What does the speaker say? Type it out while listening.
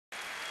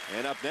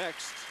And up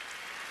next,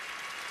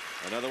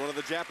 another one of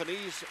the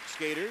Japanese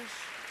skaters,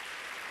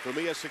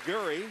 Fumie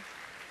Suguri,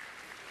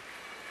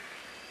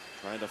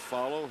 trying to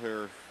follow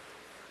her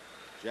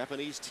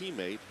Japanese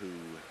teammate who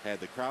had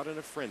the crowd in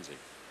a frenzy.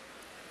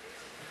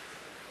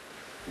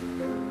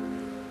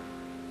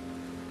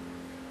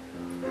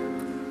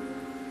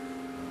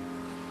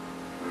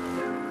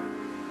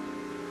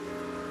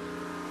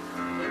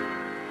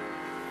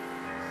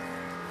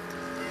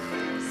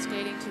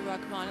 Skating to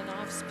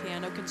Rachmaninoff's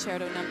Piano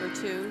Concerto No.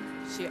 2.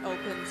 She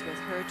opens with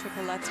her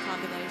triplets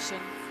combination.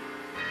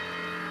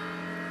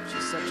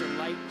 She's such a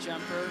light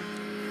jumper.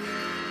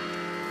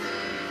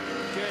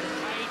 Good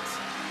height.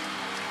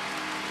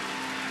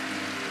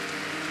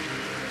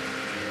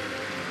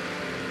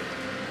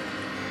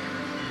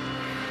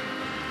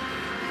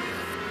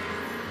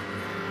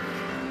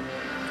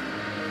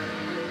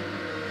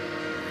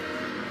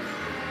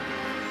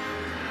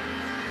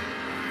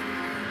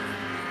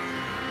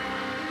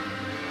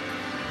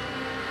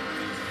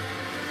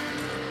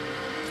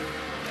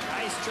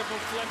 Nice triple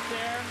flip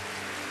there.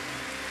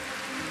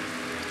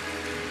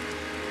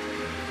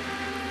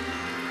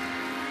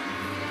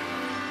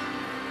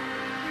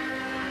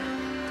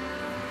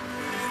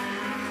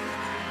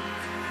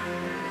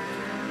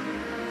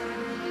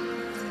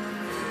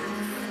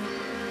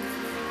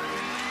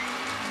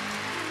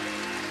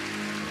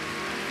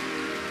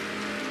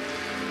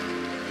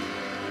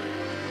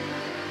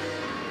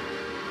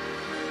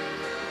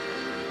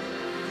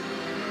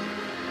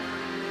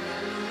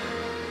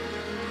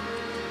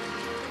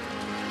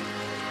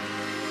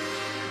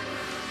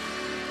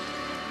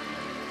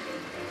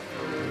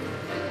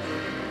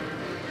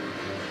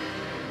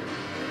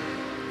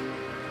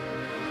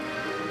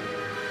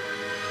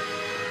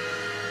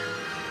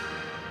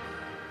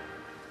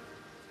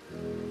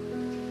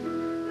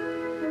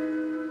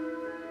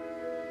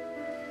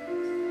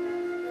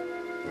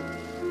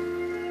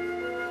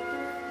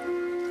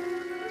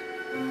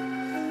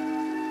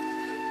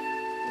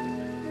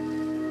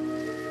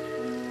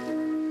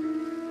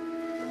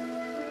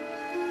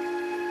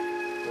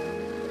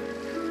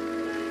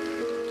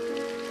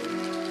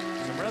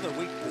 Rather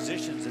weak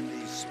positions in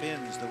these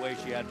spins, the way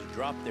she had to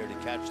drop there to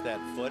catch that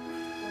foot,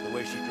 the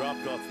way she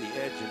dropped off the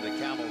edge of the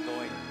camel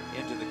going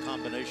into the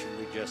combination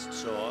we just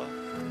saw.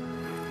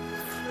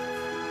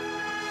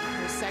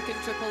 Her second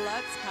triple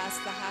Lutz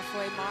past the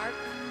halfway mark.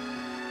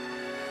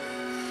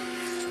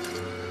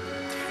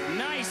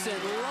 Nice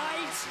and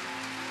light.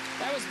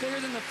 That was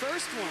bigger than the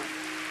first one.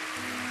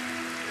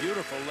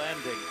 Beautiful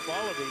landing,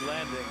 quality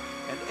landing,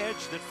 an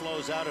edge that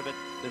flows out of it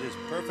that is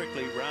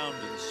perfectly round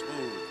and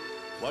smooth.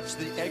 Watch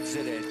the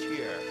exit edge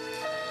here.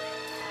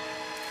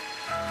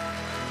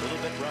 A little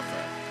bit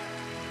rougher.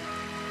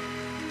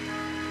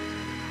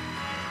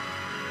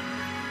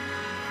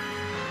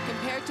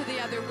 Compared to the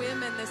other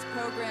women, this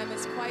program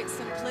is quite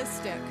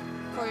simplistic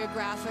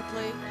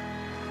choreographically.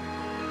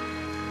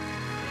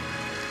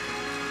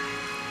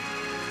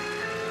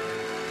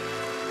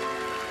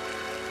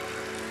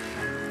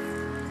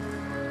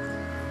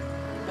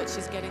 But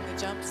she's getting the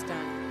jumps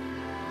done.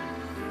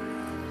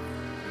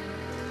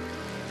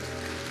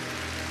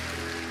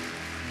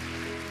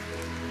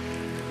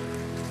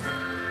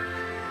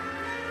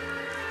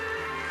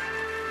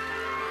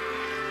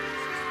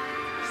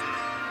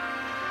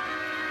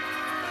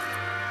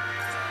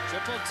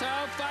 Triple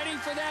toe, fighting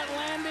for that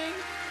landing.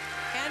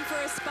 And for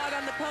a spot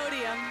on the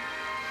podium.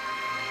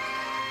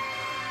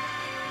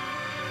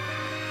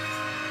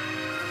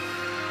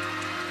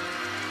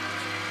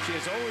 She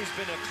has always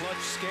been a clutch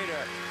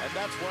skater, and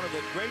that's one of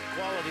the great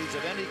qualities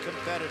of any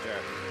competitor.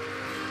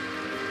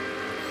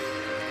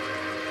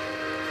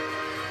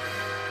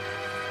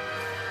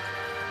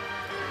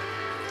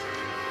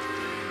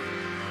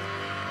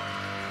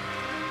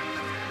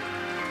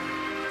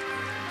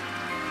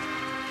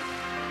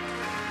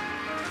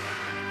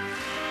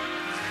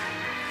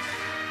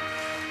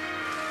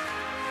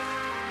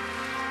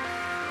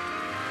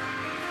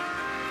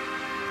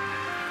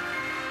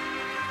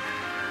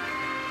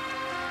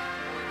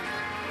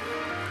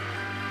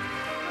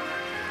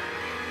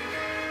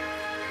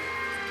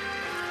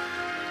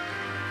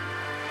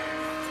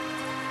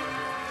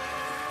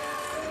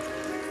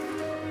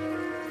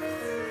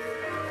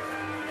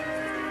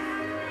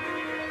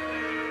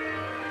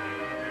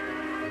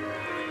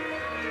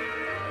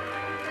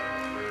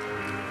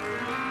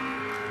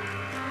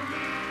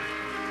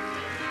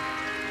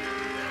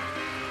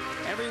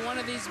 Every one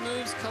of these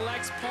moves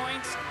collects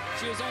points.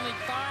 She was only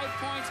 5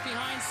 points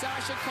behind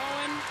Sasha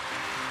Cohen.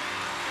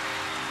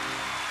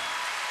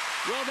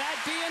 Will that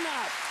be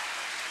enough?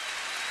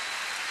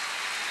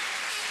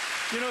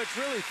 You know, it's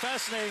really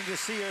fascinating to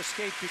see her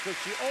skate because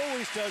she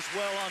always does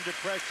well under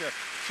pressure.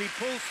 She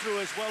pulls through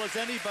as well as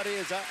anybody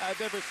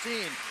I've ever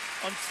seen.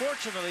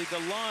 Unfortunately, the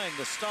line,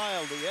 the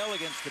style, the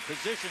elegance, the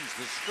positions,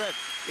 the stretch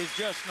is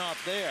just not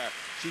there.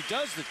 She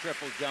does the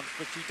triple jumps,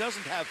 but she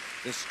doesn't have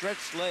the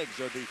stretched legs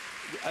or the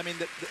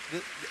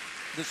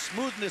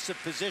smoothness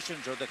of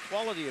positions or the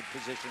quality of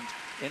positions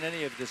in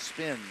any of the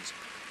spins.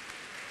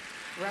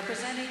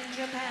 Representing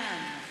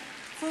Japan,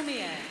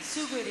 Fumie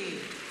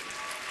Suguri.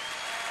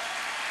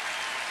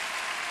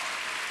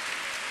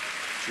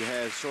 She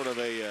has sort of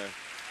a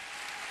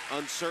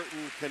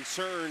uncertain,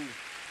 concerned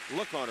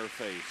look on her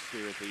face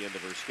here at the end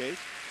of her skate.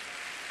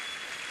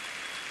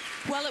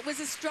 Well, it was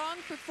a strong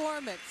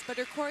performance, but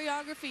her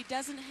choreography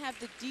doesn't have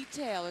the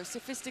detail or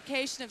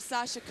sophistication of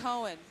Sasha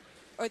Cohen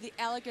or the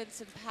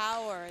elegance and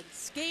power and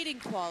skating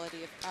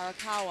quality of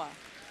Arakawa.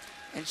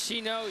 And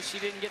she knows she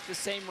didn't get the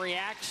same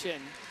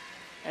reaction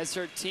as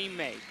her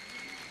teammate.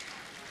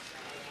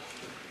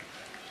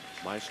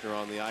 Meissner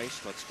on the ice.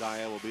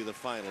 Letskaya will be the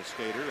final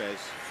skater as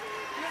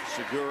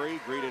Suguri,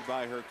 greeted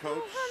by her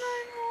coach,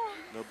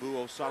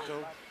 Nobuo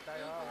Sato.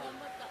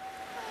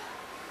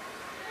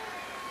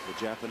 The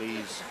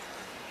Japanese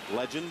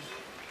legend.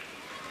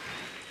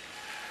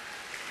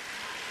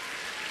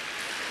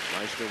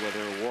 Meissner with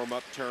her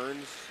warm-up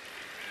turns.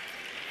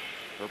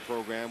 Her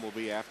program will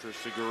be after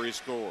Suguri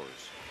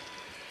scores.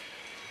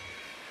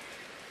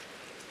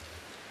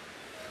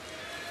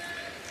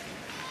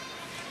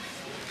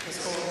 The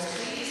scores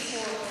please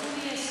for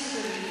Fumie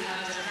Suguri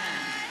of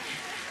Japan.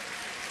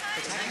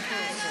 The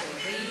technical score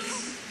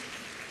please.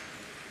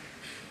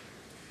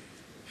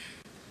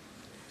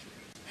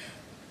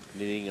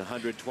 Needing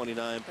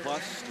 129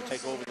 plus to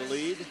take over the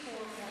lead.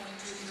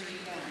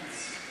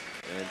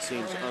 And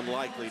seems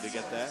unlikely to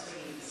get that.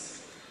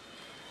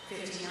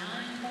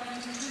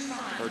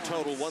 Her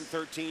total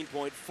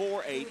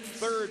 113.48,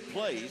 third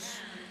place,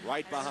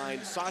 right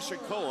behind Sasha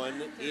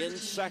Cohen in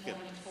second.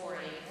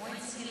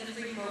 Points in the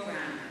free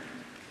program.